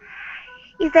 "Hi,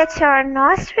 is that your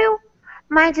nostril?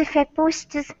 Mind if I push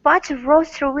this spot roll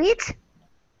through it?"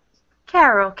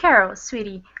 Carol,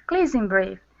 sweetie, please and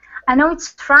breathe. I know it's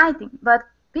frightening, but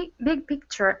big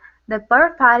picture, the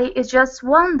bird party is just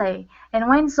one day, and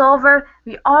when it's over,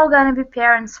 we all gonna be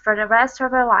parents for the rest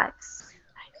of our lives.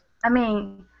 I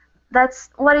mean, that's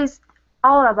what it's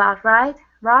all about, right,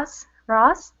 Ross?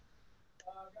 Ross?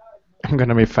 I'm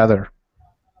gonna be father.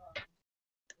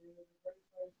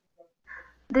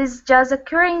 This just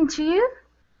occurring to you?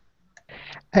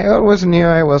 I always knew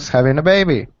I was having a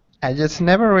baby. I just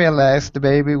never realized the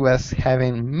baby was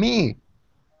having me.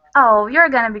 Oh, you're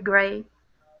gonna be great.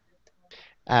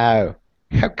 Oh,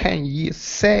 how can you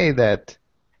say that?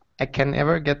 I can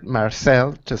never get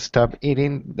Marcel to stop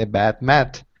eating the bad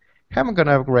math. How am I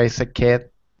gonna raise a kid?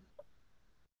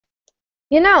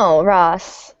 You know,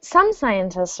 Ross, some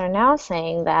scientists are now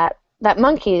saying that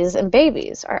monkeys and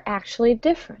babies are actually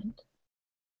different.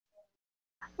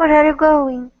 Where are you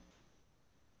going?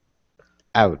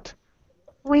 Out.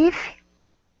 With?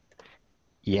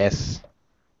 Yes.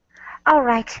 All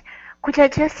right. Could I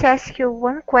just ask you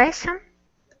one question?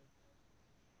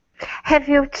 Have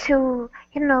you two,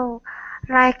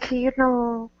 like,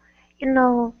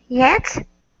 yet?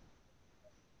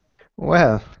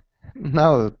 Well,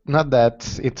 no, not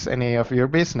that it's any of your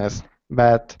business,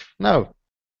 but no,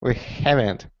 we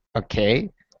haven't,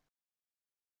 okay?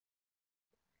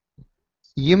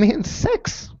 You mean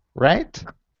sex, right?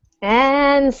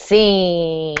 And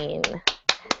scene.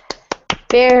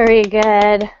 Very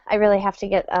good. I really have to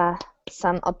get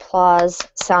some applause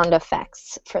sound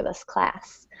effects for this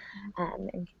class and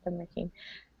get them working.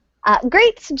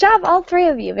 Great job, all three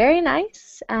of you. Very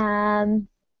nice.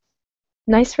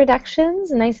 Nice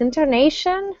reductions, nice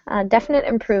intonation, definite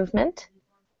improvement.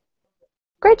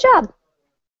 Great job.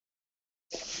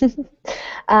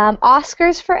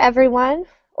 Oscars for everyone,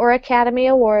 or Academy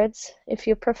Awards, if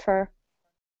you prefer.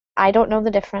 I don't know the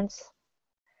difference.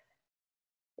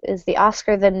 Is the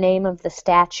Oscar the name of the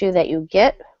statue that you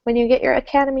get when you get your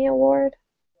Academy Award?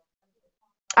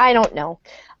 I don't know.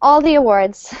 All the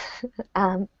awards.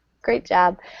 Great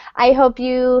job. I hope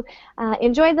you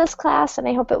enjoyed this class, and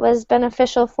I hope it was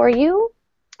beneficial for you.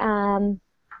 And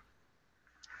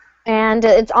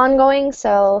it's ongoing,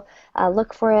 so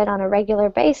look for it on a regular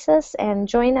basis, and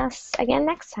join us again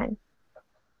next time.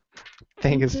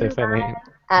 Thank you, Stephanie.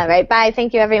 All right, bye.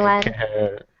 Thank you, everyone. Take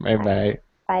care. Bye-bye.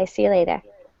 Bye. See you later.